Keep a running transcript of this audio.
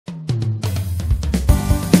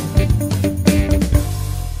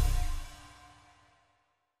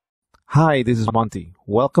Hi, this is Monty.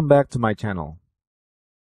 Welcome back to my channel.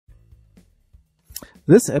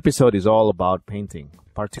 This episode is all about painting,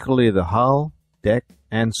 particularly the hull, deck,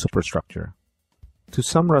 and superstructure. To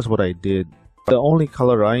summarize what I did, the only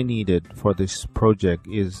color I needed for this project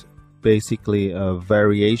is basically a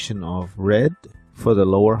variation of red for the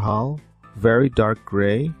lower hull, very dark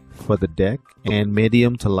gray for the deck, and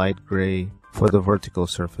medium to light gray for the vertical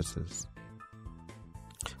surfaces.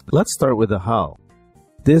 Let's start with the hull.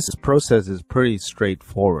 This process is pretty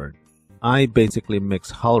straightforward. I basically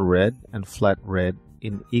mix hull red and flat red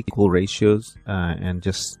in equal ratios and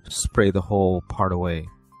just spray the whole part away.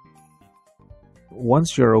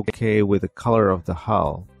 Once you're okay with the color of the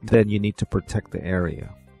hull, then you need to protect the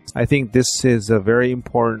area. I think this is a very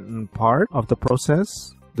important part of the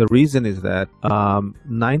process. The reason is that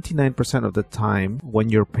 99% of the time when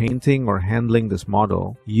you're painting or handling this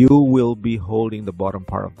model, you will be holding the bottom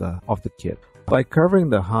part of the kit. By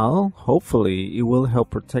covering the hull, hopefully it will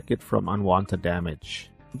help protect it from unwanted damage.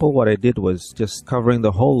 But what I did was just covering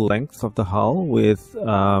the whole length of the hull with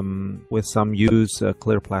some used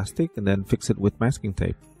clear plastic and then fix it with masking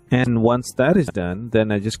tape. And once that is done, then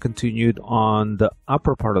I just continued on the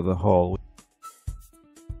upper part of the hull.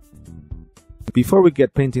 Before we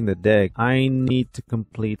get painting the deck, I need to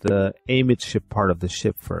complete the amidship part of the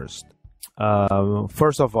ship first.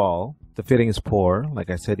 First of all, the fitting is poor, like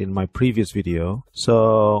I said in my previous video,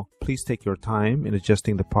 so please take your time in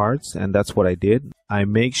adjusting the parts, and that's what I did. I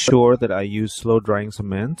make sure that I use slow drying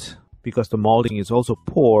cement. Because the molding is also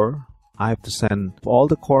poor, I have to sand all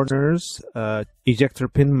the corners, ejector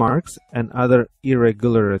pin marks, and other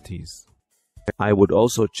irregularities. I would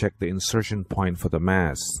also check the insertion point for the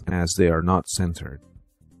masts, as they are not centered.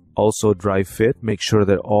 Also dry fit, make sure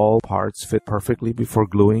that all parts fit perfectly before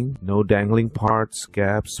gluing. No dangling parts,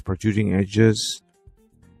 gaps, protruding edges.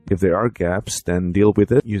 If there are gaps, then deal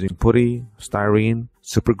with it using putty, styrene,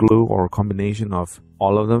 super glue, or a combination of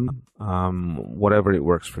all of them, whatever it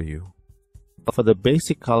works for you. For the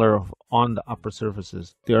basic color on the upper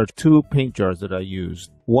surfaces, there are two paint jars that I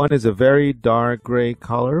used. One is a very dark gray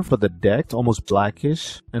color for the deck, almost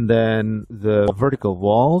blackish, and then the vertical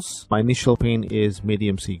walls, my initial paint is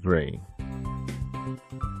medium sea gray.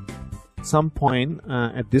 At some point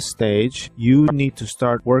at this stage, you need to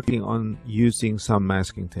start working on using some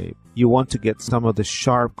masking tape. You want to get some of the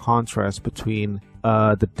sharp contrast between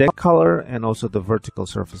the deck color and also the vertical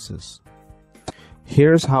surfaces.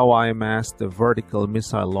 Here's how I masked the vertical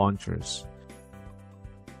missile launchers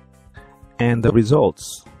and the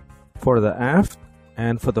results for the aft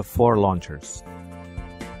and for the fore launchers.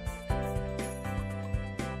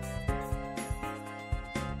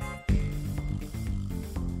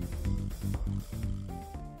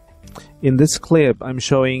 In this clip, I'm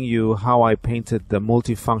showing you how I painted the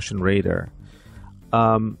multifunction radar.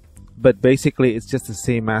 But basically, it's just the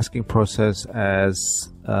same masking process as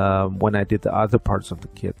when I did the other parts of the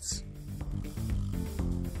kits.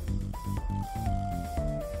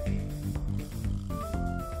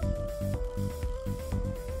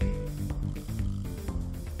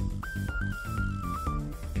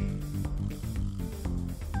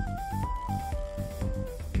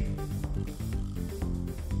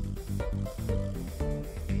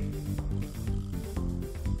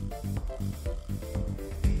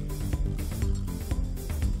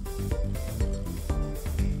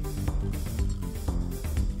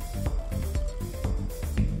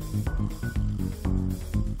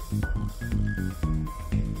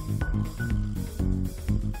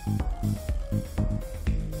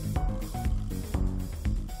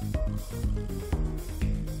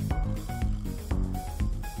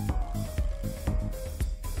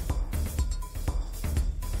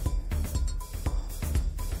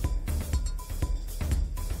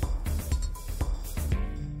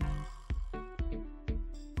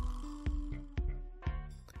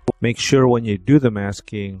 Make sure when you do the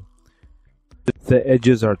masking, the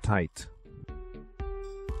edges are tight.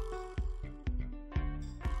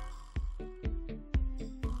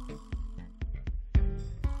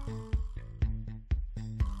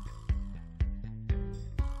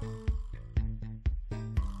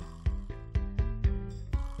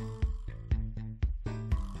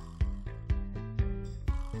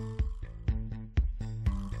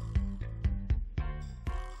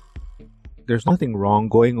 There's nothing wrong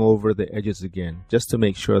going over the edges again, just to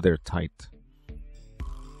make sure they're tight.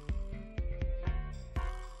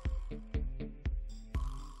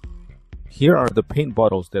 Here are the paint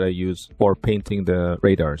bottles that I use for painting the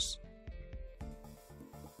radars.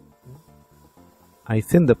 I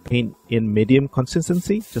thin the paint in medium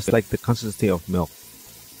consistency, just like the consistency of milk.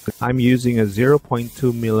 I'm using a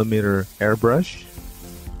 0.2 millimeter airbrush.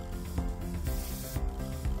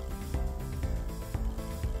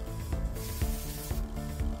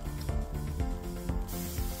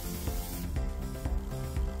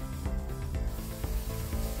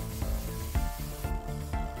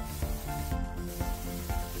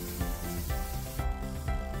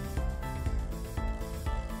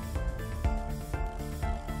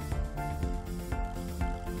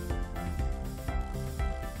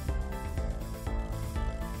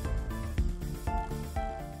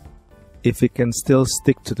 If it can still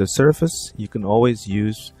stick to the surface, you can always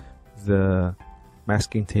use the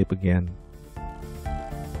masking tape again.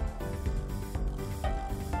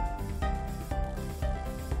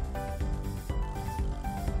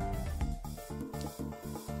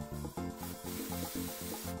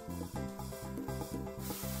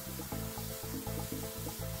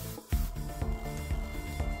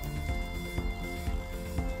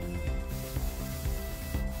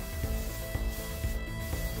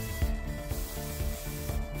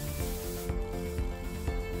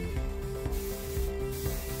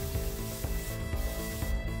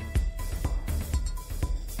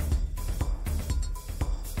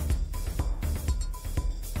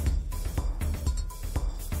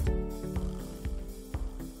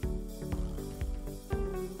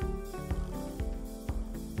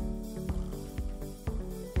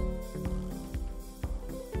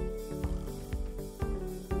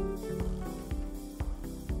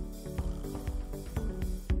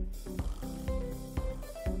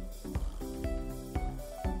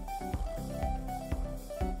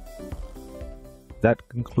 That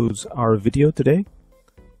concludes our video today.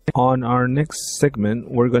 On our next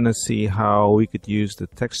segment, we're going to see how we could use the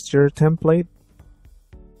texture template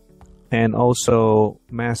and also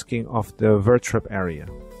masking of the vertep area.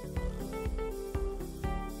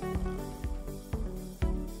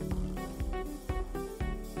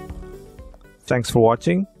 Thanks for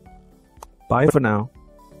watching. Bye for now.